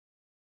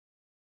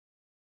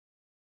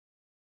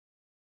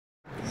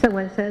圣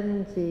文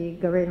森及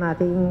格瑞那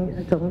丁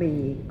总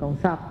理龔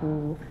萨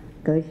福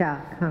阁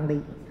下伉儷，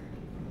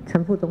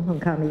陈副总统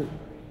伉儷，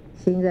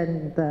新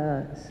任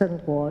的圣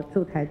国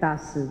驻台大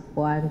使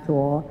伯安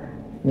卓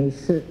女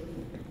士，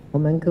我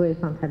们各位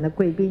访谈的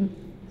贵宾，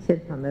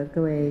现场的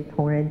各位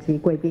同仁及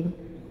贵宾，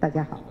大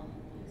家好。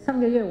上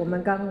个月我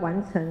们刚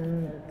完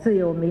成自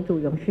由民主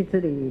永续之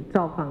旅，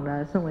造访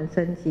了圣文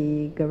森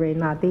及格瑞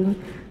那丁，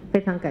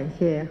非常感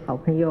谢好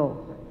朋友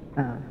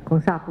龔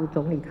萨福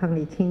总理伉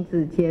儷亲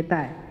自接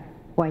待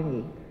欢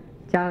迎，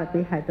加勒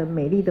比海的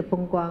美丽的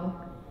风光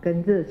跟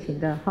热情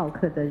的好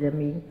客的人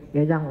民，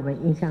也让我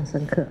们印象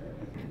深刻。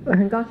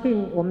很高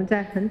兴我们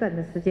在很短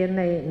的时间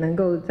内能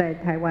够在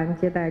台湾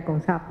接待龔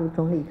萨福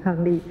总理伉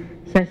儷，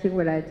相信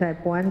未来在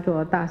伯安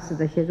卓大使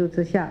的协助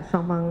之下，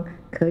双方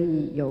可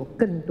以有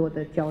更多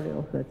的交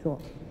流合作。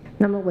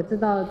那么我知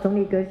道总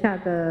理阁下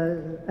的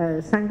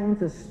3公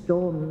子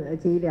以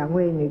及2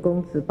位女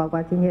公子，包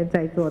括今天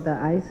在座的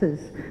ISIS，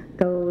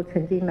 都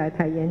曾经来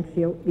台研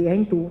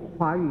读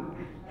华语。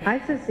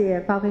ISIS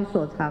也发挥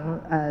所长，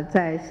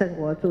在圣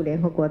国驻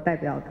联合国代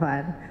表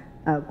团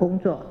工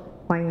作。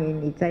欢迎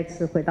你再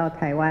次回到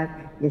台湾，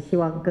也希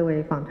望各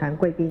位访谈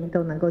贵宾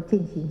都能够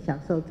尽情享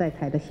受在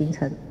台的行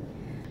程。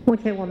目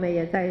前我们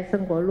也在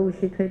圣国陆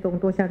续推动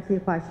多项计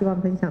划，希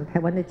望分享台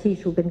湾的技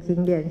术跟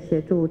经验，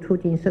协助促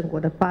进圣国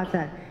的发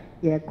展，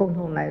也共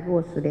同来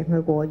落实联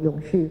合国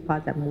永续发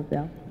展目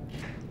标。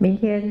明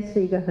天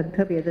是一个很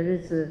特别的日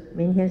子，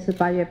明天是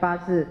8月8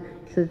日，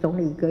是总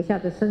理阁下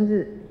的生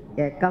日，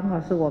也刚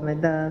好是我们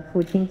的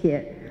父亲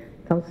节。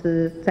同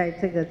时，在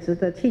这个值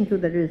得庆祝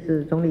的日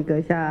子，总理阁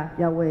下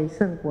要为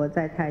圣国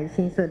在台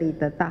新设立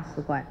的大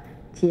使馆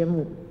揭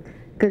幕，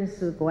更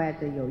是格外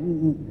的有意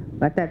义。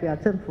我代表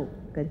政府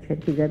跟全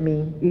体人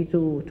民预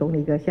祝总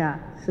理阁下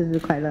生日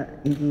快乐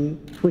以及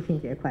父亲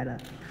节快乐。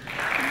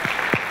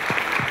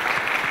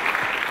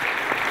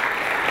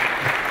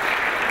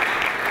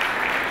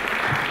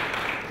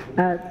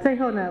最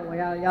后呢，我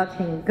要邀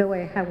请各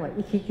位和我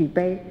一起举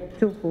杯，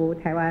祝福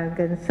台湾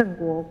跟圣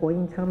国国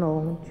运昌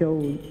隆，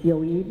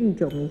友谊历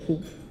久弥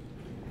新。